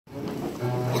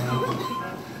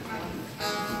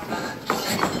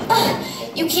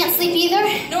You can't sleep either?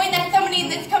 Knowing that somebody in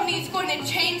this company is going to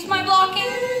change my blocking?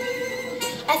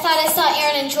 I thought I saw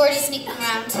Aaron and George sneaking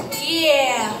around.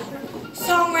 Yeah.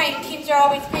 Songwriting teams are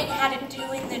always paying how to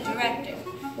doing the director.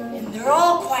 And they're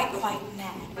all quite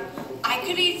mad. I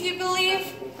could easily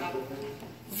believe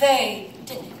they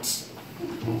didn't.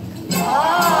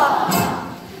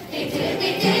 Ah! They did it,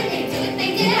 they did it, they did it,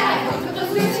 they did it. I've worked with those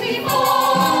groups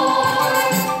before.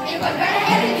 They run right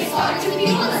ahead and they slaughter two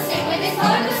people the same way they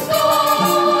slaughtered the score.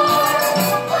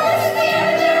 Well, that's the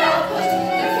end of their output.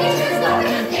 Their future's not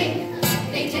gonna think.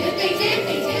 They did it, they did it,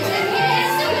 they did it, they did it.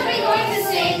 Soon as we're going to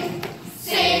sing.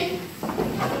 Sing.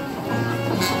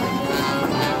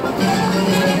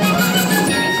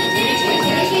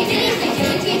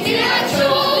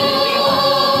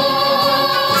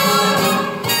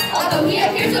 Although he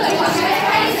appears with a contract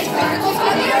eyes and particles on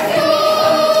their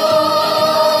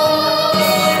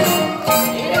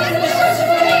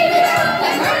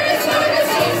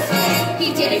He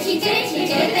did it, he did it, he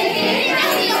did it, they did it. Now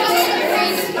the other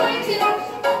phrase is going to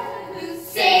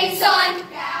sing, son,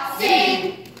 sing.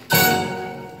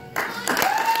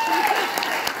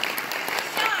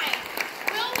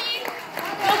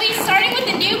 We'll be starting with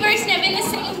the new version of In the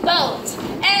Singing Boat.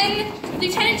 And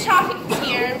Lieutenant Chopping's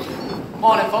here.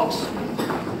 Morning, folks.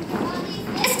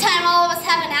 This time all of us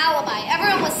have an alibi.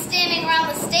 Everyone was standing around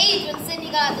the stage when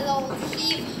Cindy got the old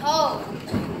heave-ho.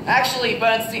 Actually,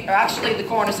 the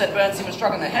coroner said Bernstein was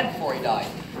struck on the head before he died.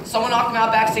 Someone knocked him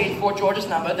out backstage before George's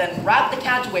number, then wrapped the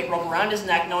counterweight rope around his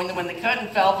neck, knowing that when the curtain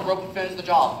fell, the rope would finish the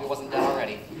job if it wasn't done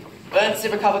already.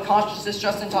 Bernstein recovered consciousness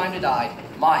just in time to die.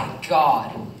 My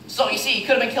God. So, you see, he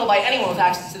could have been killed by anyone with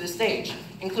access to the stage,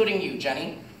 including you,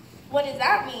 Jenny. What does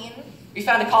that mean? We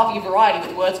found a copy of Variety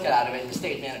with words cut out of it in the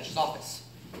stage manager's office.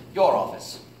 Your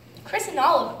office. Chris and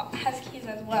Olive has keys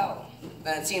as well.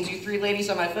 Then it seems you three ladies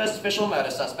are my first official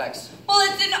murder suspects. Well,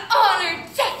 it's an honor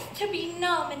just to be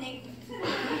nominated.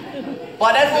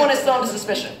 But everyone is still under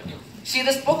suspicion. See,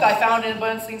 this book I found in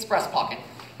Bernstein's breast pocket.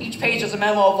 Each page is a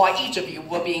memo of why each of you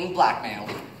were being blackmailed.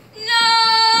 No!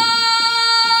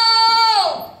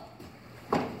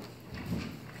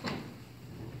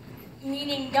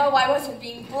 Meaning no, I wasn't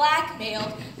being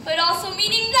blackmailed, but also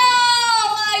meaning no!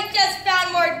 I just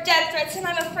found more death threats and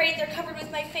I'm afraid they're covered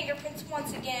with my fingerprints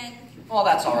once again. Well,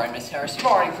 that's all right, Miss Harris. You've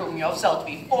already proven yourself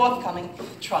to be forthcoming,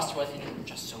 trustworthy, and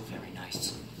just so very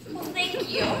nice. Well, thank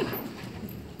you.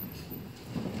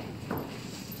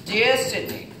 Dear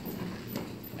Sydney,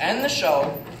 end the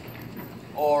show,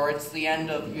 or it's the end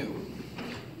of you.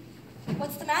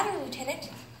 What's the matter, Lieutenant?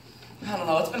 I don't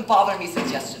know, it's been bothering me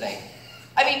since yesterday.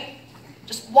 I mean,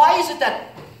 just why is it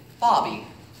that Bobby,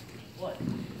 what?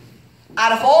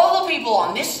 Out of all the people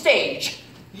on this stage,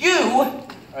 you, all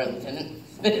right, Lieutenant,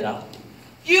 spit it out.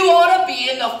 You ought to be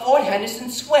in the Fort Henderson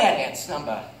Square dance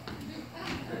number.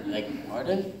 Like,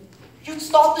 pardon? You'd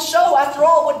start the show. After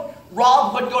all, would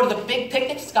Rob Hood go to the big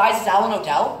picnic disguised as Alan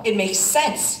Odell? It makes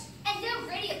sense. And Bill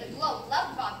Brady of the Globe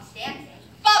loved Bobby's dancing.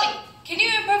 Bobby, can you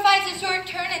improvise a short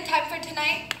turn in time for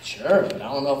tonight? Sure, but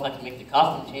I don't know if I can make the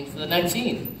costume change for the next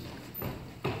scene.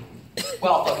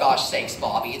 Well, for gosh sakes,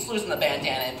 Bobby, it's losing the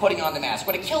bandana and putting on the mask.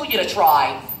 Would it kill you to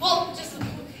try? Well, just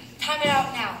time it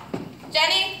out now.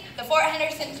 Jenny, the Fort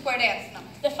Henderson Square dance number.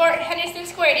 The Fort Henderson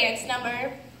Square dance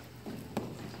number.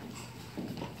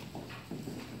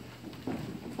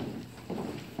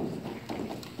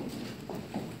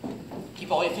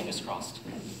 Keep all your fingers crossed.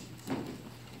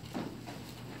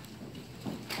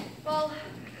 Well,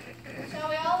 shall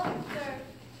we all?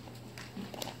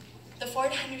 The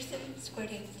Fort Henderson Square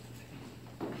dance number.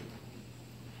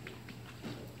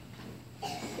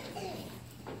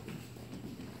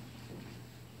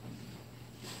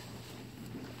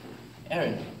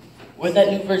 Aaron, where's that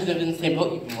new version of In the Same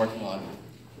Boat you've been working on?